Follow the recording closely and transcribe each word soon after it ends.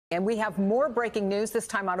And we have more breaking news, this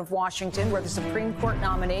time out of Washington, where the Supreme Court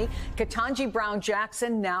nominee, Ketanji Brown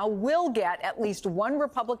Jackson, now will get at least one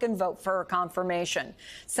Republican vote for her confirmation.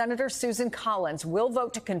 Senator Susan Collins will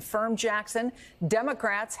vote to confirm Jackson.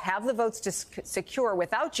 Democrats have the votes to secure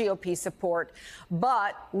without GOP support,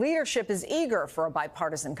 but leadership is eager for a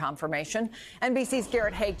bipartisan confirmation. NBC's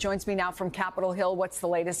Garrett Haake joins me now from Capitol Hill. What's the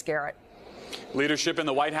latest, Garrett? Leadership in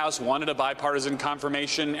the White House wanted a bipartisan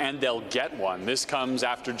confirmation, and they'll get one. This comes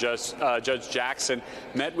after Judge Jackson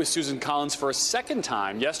met with Susan Collins for a second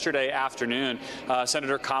time yesterday afternoon.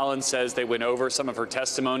 Senator Collins says they went over some of her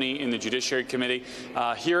testimony in the Judiciary Committee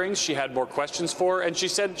hearings. She had more questions for, and she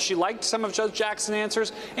said she liked some of Judge Jackson's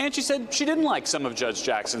answers, and she said she didn't like some of Judge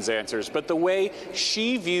Jackson's answers. But the way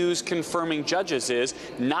she views confirming judges is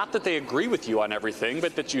not that they agree with you on everything,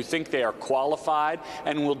 but that you think they are qualified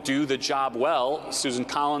and will do the job well. Susan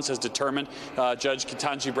Collins has determined Judge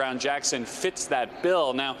Ketanji Brown Jackson fits that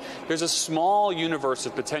bill. Now, there's a small universe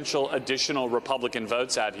of potential additional Republican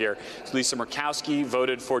votes out here. Lisa Murkowski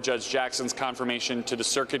voted for Judge Jackson's confirmation to the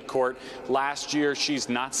Circuit Court last year. She's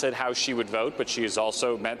not said how she would vote, but she has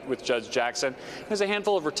also met with Judge Jackson. There's a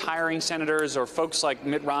handful of retiring senators or folks like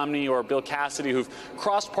Mitt Romney or Bill Cassidy who've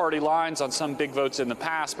crossed party lines on some big votes in the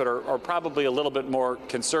past, but are probably a little bit more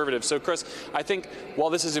conservative. So, Chris, I think while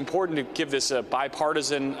this is important to give this a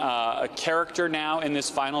bipartisan character now in this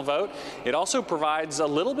final vote, it also provides a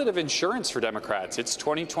little bit of insurance for Democrats. It's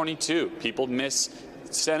 2022. People miss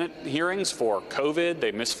Senate hearings for COVID.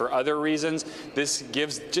 They miss for other reasons. This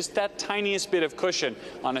gives just that tiniest bit of cushion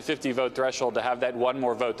on a 50-vote threshold to have that one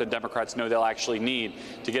more vote that Democrats know they'll actually need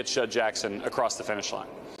to get Judge Jackson across the finish line.